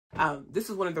This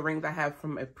is one of the rings I have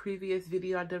from a previous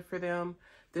video I did for them.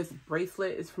 This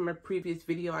bracelet is from a previous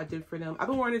video I did for them. I've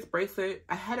been wearing this bracelet.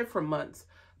 I had it for months,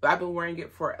 but I've been wearing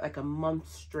it for like a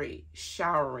month straight,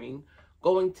 showering,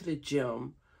 going to the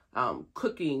gym,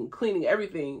 cooking, cleaning,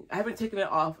 everything. I haven't taken it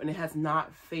off and it has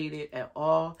not faded at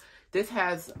all. This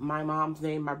has my mom's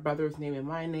name, my brother's name, and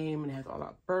my name, and it has all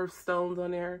our birthstones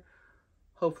on there.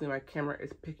 Hopefully my camera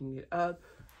is picking it up.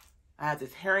 I have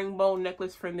this herringbone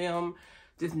necklace from them.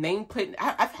 This nameplate,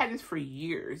 I've had this for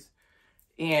years,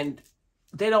 and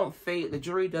they don't fade. The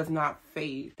jewelry does not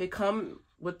fade. They come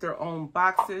with their own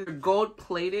boxes. They're gold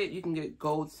plated. You can get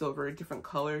gold, silver, different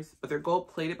colors, but they're gold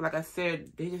plated. But like I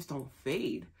said, they just don't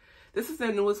fade. This is the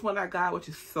newest one I got, which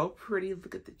is so pretty.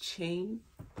 Look at the chain.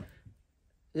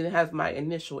 Then it has my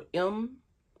initial M.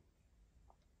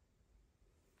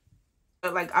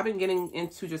 But like, I've been getting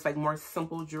into just like more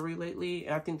simple jewelry lately,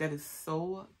 and I think that is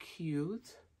so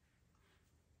cute.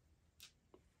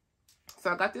 So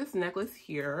I got this necklace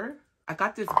here. I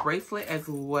got this bracelet as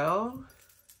well.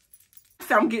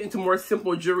 So I'm getting to more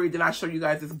simple jewelry than I show you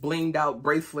guys this blinged out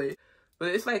bracelet. But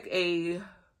it's like a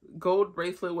gold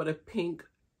bracelet with a pink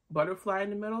butterfly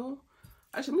in the middle.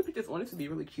 Actually, let me put this on. This would be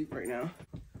really cute right now.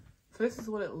 So this is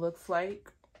what it looks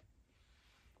like.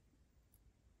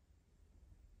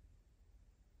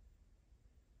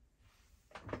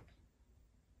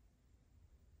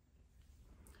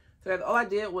 So all I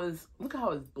did was, look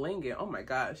how it's blinging. Oh my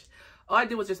gosh. All I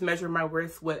did was just measure my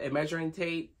wrist with a measuring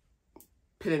tape,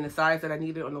 put in the size that I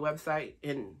needed on the website,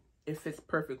 and it fits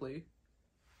perfectly.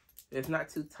 It's not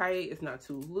too tight. It's not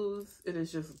too loose. It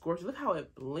is just gorgeous. Look how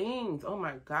it blings. Oh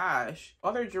my gosh.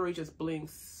 All their jewelry just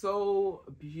blings so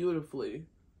beautifully.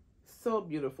 So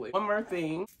beautifully. One more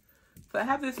thing. So I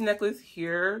have this necklace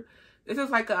here. This is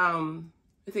like,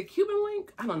 is it Cuban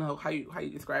link? I don't know how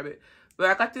you describe it. But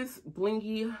I got this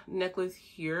blingy necklace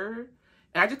here.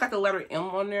 And I just got the letter M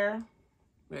on there.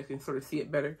 You can sort of see it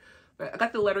better. But I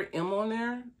got the letter M on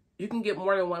there. You can get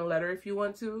more than one letter if you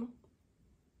want to.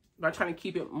 But I'm trying to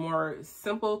keep it more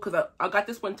simple because I got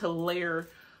this one to layer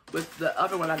with the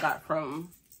other one I got from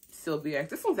Silviax.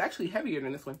 This one's actually heavier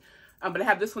than this one. But I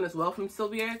have this one as well from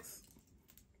Silviax.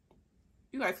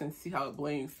 You guys can see how it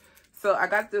blings. So I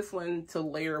got this one to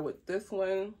layer with this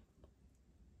one.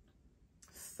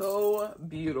 So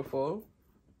beautiful.